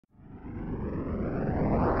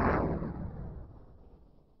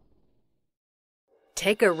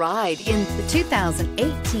Take a ride in the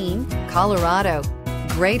 2018 Colorado.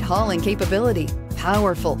 Great hauling capability,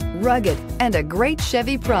 powerful, rugged, and a great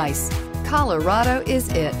Chevy price. Colorado is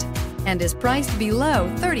it, and is priced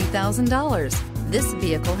below $30,000. This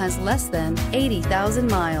vehicle has less than 80,000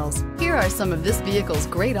 miles. Here are some of this vehicle's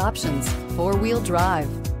great options: four-wheel drive,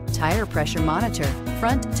 tire pressure monitor,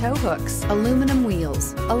 front tow hooks, aluminum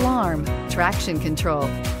wheels, alarm, traction control,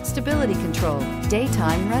 stability control,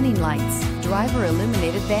 daytime running lights, driver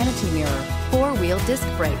illuminated vanity mirror, four-wheel disc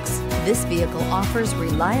brakes. This vehicle offers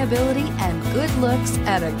reliability and good looks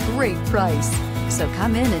at a great price. So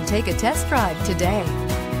come in and take a test drive today.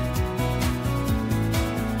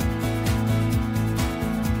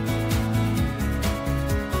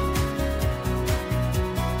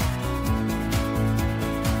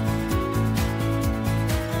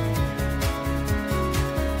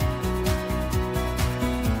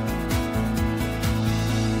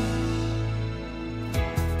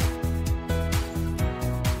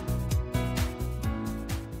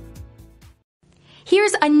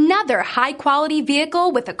 Here's another high-quality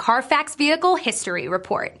vehicle with a Carfax Vehicle History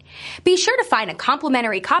Report. Be sure to find a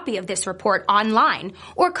complimentary copy of this report online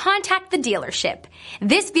or contact the dealership.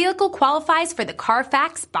 This vehicle qualifies for the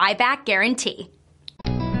Carfax Buyback Guarantee.